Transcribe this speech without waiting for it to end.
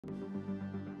We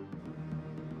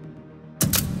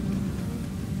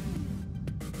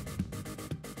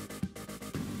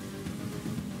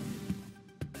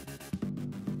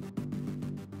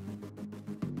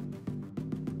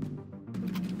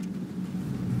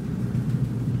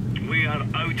are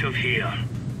out of here.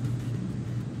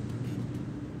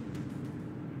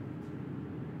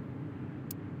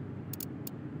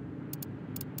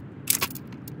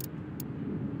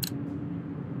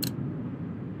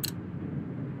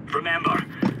 Remember,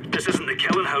 this isn't the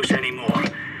killing house anymore.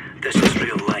 This is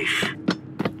real life.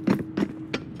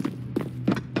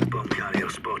 Bomb carrier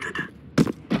spotted.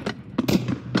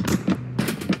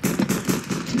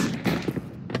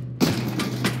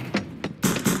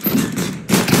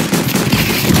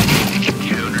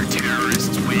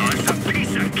 Counter-terrorists win. Oh, it's a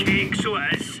piece of cake, so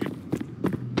it is.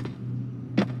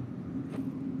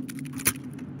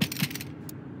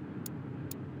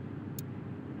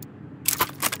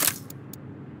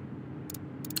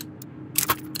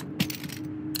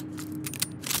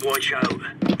 Watch out.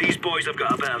 These boys have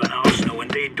got a bit of an arsenal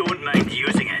and they don't mind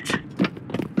using it.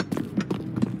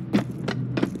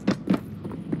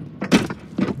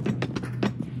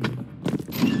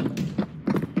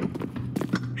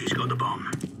 He's got the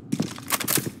bomb.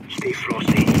 Stay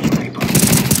frosty, sniper.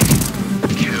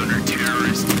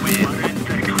 Counter-terrorists win. We're in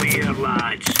the clear,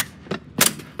 lads.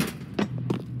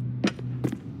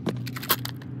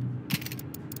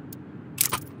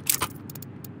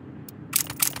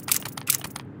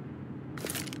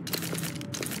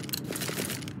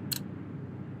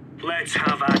 Let's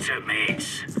have at it,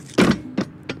 mates.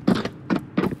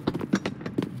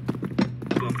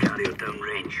 Bomb carrier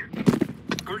downrange.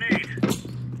 Grenade!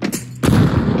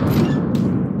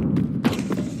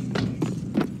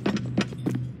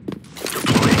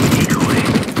 Deploying decoy.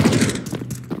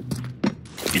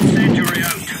 Incendiary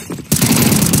out.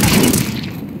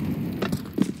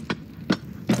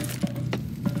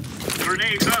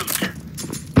 Grenade out.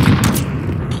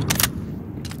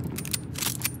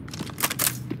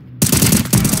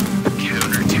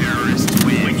 Counter-terrorists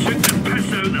win. We shoot the piss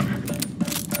out of them.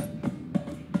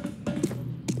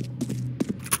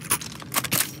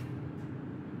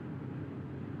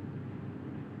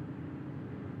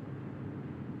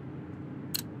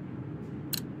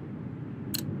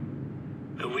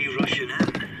 Are we rushing in?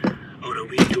 Or are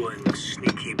we going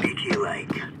sneaky beaky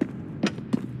like?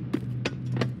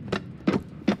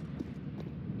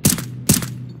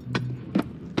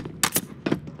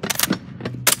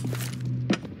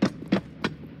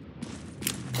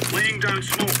 Laying down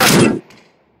smoke.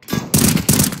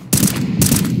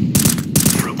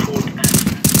 Report in.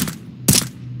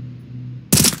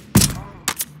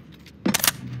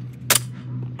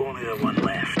 Only the one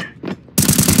left.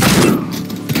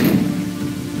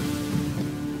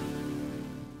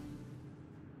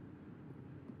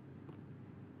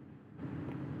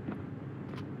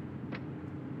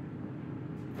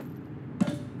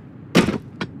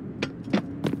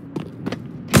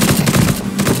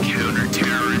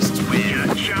 Counter-terrorists win.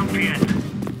 You're a champion.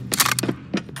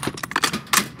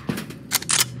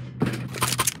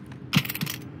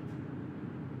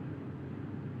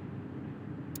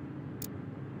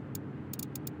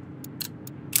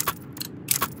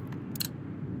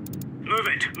 Move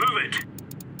it, move it.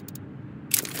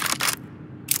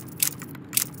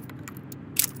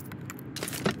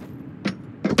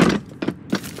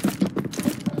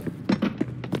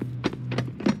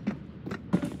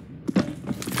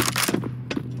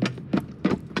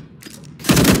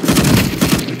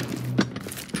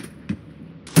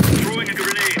 Throwing a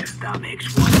grenade. That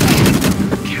makes one.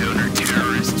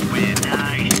 Counter-terrorists win.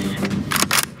 Nice.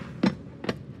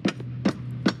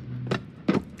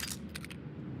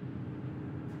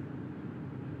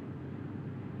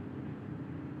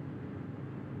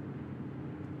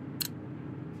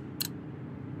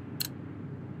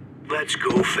 Let's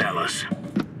go, fellas.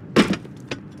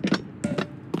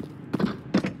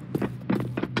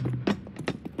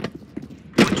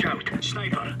 Watch out,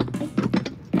 sniper.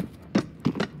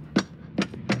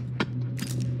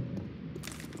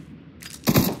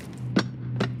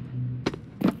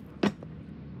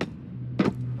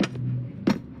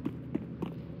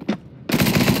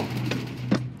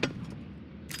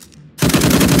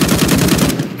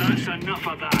 That's enough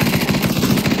of that.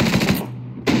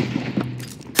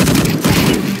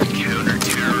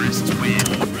 Counter-terrorists win.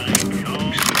 All right,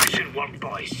 oh, sufficient work,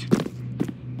 boys.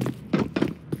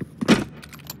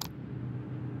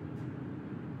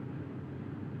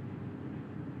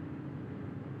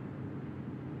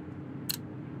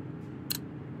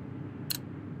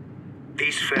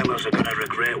 These fellas are gonna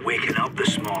regret waking up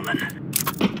this morning.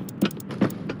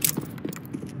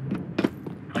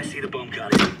 I see the bomb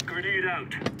carrier. Grenade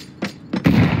out.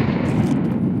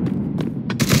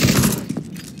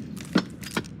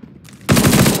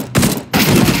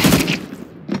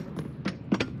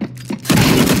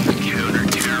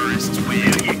 Counter-terrorists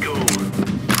win. There you go.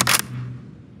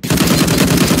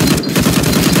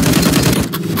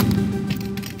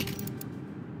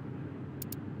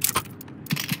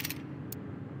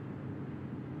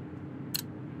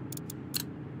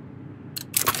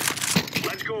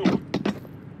 Let's go.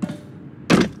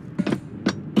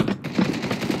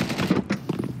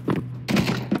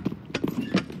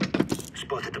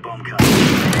 Spotted the bomb car.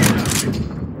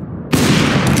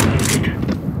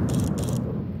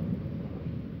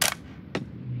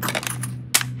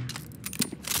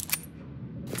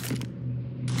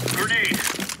 Grenade.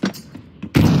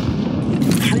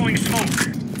 Throwing smoke.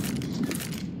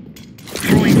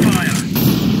 Throwing fire.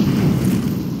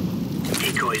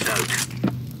 Decoys out.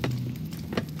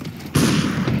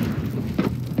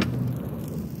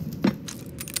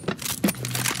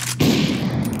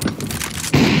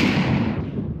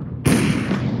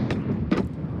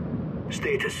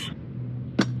 Status.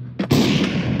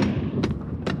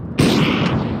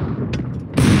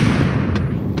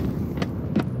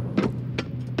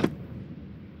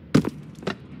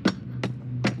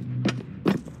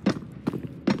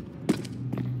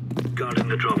 Guarding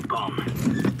the drop bomb.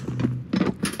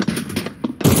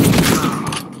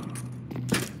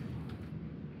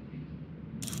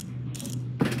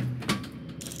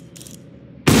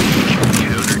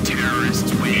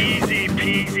 Counter-terrorists win. Easy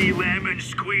peasy lemon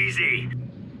squeezy.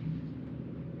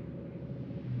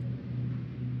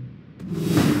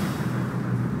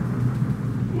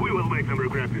 We will make them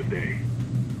regret this day.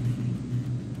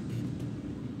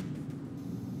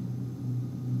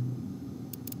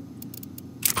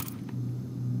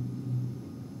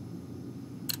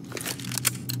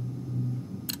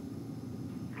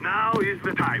 Now is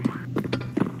the time.